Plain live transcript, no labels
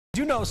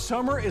You know,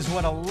 summer is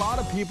when a lot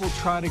of people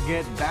try to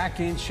get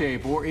back in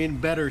shape or in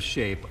better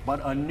shape,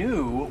 but a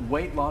new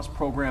weight loss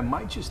program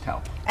might just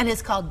help. And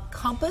it's called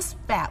Compass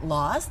Fat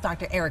Loss.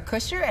 Dr. Eric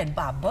Kusher and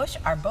Bob Bush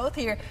are both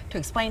here to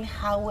explain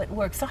how it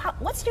works. So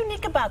what's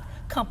unique about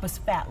Compass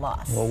Fat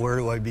Loss? Well, where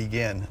do I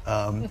begin?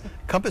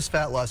 Compass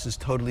Fat Loss is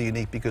totally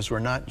unique because we're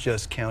not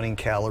just counting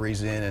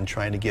calories in and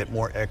trying to get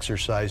more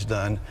exercise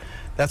done.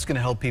 That's going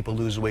to help people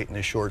lose weight in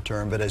the short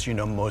term, but as you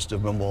know, most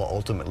of them will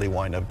ultimately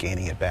wind up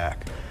gaining it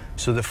back.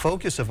 So the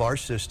focus of our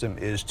system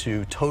is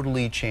to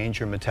totally change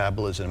your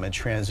metabolism and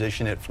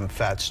transition it from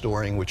fat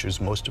storing, which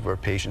is most of our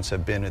patients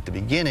have been at the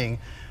beginning,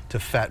 to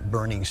fat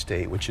burning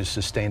state, which is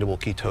sustainable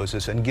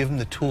ketosis, and give them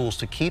the tools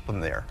to keep them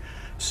there.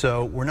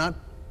 So we're not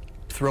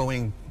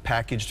throwing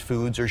packaged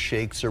foods or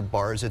shakes or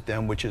bars at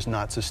them, which is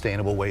not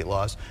sustainable weight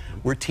loss.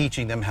 We're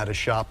teaching them how to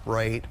shop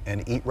right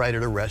and eat right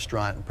at a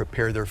restaurant and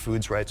prepare their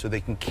foods right so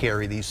they can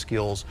carry these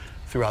skills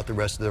throughout the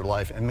rest of their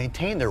life and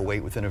maintain their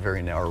weight within a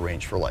very narrow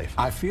range for life.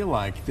 I feel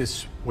like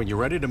this, when you're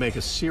ready to make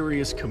a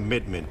serious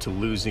commitment to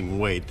losing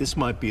weight, this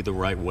might be the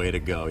right way to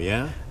go,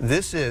 yeah?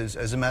 This is,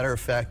 as a matter of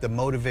fact, the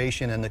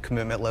motivation and the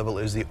commitment level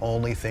is the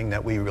only thing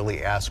that we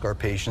really ask our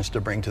patients to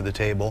bring to the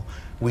table.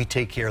 We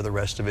take care of the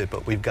rest of it,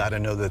 but we've got to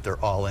know that they're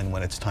all in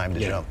when it's time to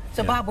jump.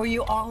 So Bob, were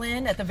you all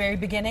in at the very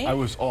beginning? I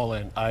was all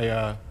in.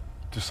 I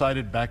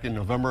decided back in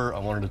November I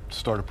wanted to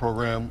start a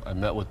program. I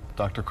met with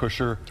Dr.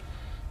 Kusher,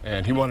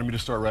 and he wanted me to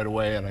start right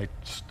away, and I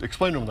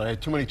explained to him that I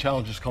had too many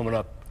challenges coming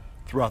up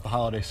throughout the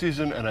holiday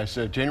season, and I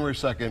said, January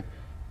 2nd,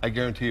 I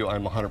guarantee you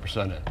I'm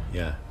 100% in.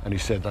 Yeah. And he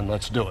said, then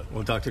let's do it.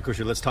 Well, Dr.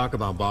 Kusher, let's talk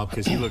about Bob,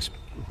 because he looks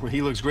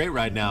great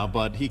right now,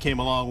 but he came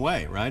a long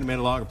way, right? He made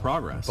a lot of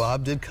progress.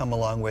 Bob did come a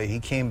long way. He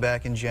came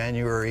back in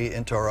January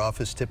into our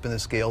office, tipping the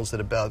scales at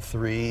about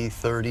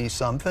 330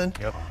 something.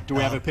 Yep. Do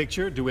we have a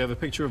picture? Do we have a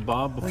picture of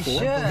Bob before? We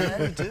should.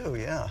 We do,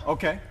 yeah.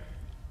 Okay.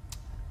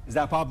 Is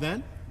that Bob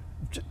then?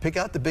 Pick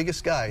out the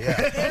biggest guy, yeah.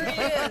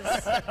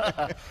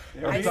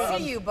 There he is. I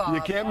see you, Bob. You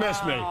can't miss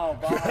me. Oh,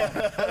 Bob.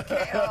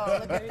 Okay, oh,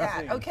 look at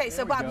that. Okay,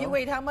 so Bob, you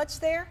weighed how much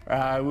there?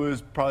 I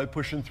was probably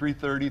pushing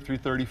 330,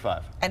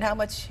 335. And how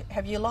much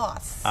have you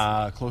lost?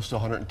 Close to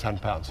 110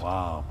 pounds.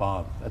 Wow,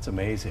 Bob, that's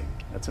amazing.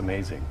 That's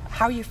amazing.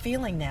 How are you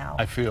feeling now?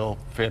 I feel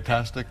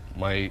fantastic.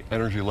 My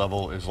energy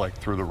level is like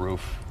through the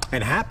roof.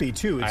 And happy,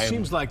 too. It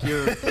seems like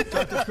you're,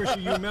 Dr. Kusher,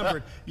 you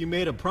remember, you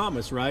made a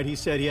promise, right? He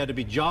said he had to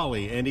be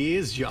jolly, and he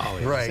is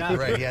jolly. Right,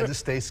 right. He had to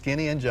stay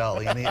skinny and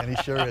jolly, and he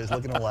sure is.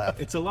 Look at him laugh.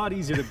 It's a lot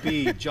easier to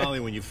be jolly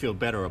when you feel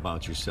better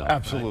about yourself.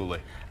 Absolutely.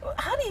 Right?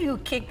 How do you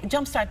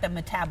jumpstart the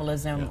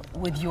metabolism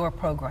with your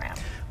program?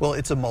 Well,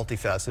 it's a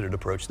multifaceted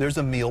approach. There's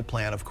a meal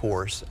plan, of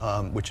course,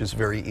 which is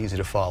very easy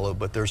to follow,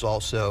 but there's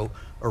also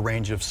a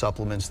range of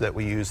supplements that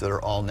we use that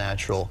are all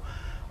natural.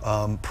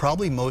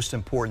 Probably most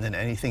important than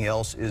anything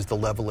else is the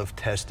level of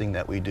testing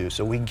that we do.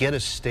 So we get a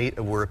state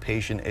of where a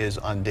patient is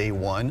on day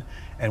one,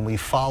 and we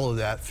follow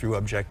that through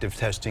objective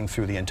testing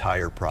through the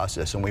entire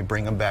process. And we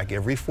bring them back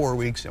every 4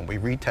 weeks, and we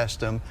retest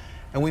them,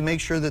 and we make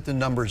sure that the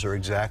numbers are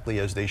exactly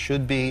as they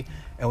should be.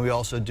 And we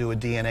also do a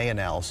DNA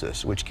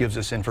analysis, which gives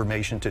us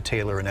information to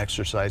tailor an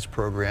exercise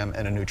program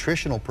and a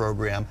nutritional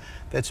program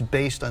that's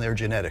based on their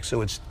genetics.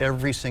 So it's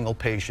every single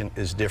patient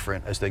is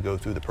different as they go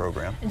through the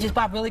program. And just,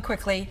 Bob, really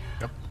quickly,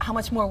 how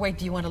much more weight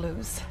do you want to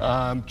lose?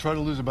 I'm trying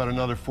to lose about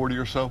another 40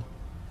 or so.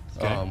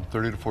 Okay.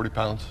 30 to 40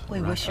 pounds.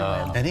 We wish you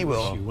well. And he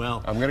will.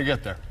 Well, I'm going to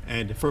get there.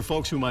 And for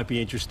folks who might be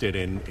interested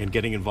in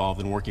getting involved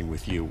and working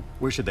with you,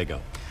 where should they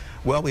go?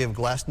 Well, we have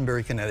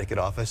Glastonbury, Connecticut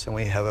office, and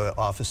we have an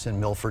office in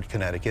Milford,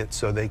 Connecticut,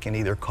 so they can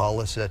either call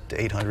us at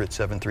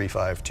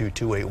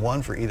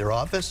 800-735-2281 for either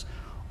office,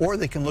 or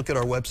they can look at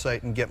our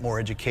website and get more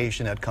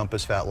education at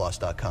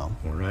compassfatloss.com.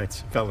 All right.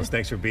 Fellas,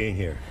 thanks for being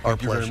here. Our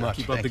Thank you pleasure. very much.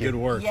 Keep up the good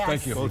work. Yes.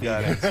 Thank you. You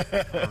got it.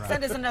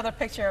 Send us another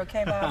picture,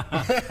 okay, Bob?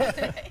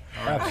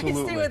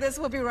 Absolutely. Stay with us.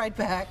 We'll be right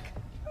back.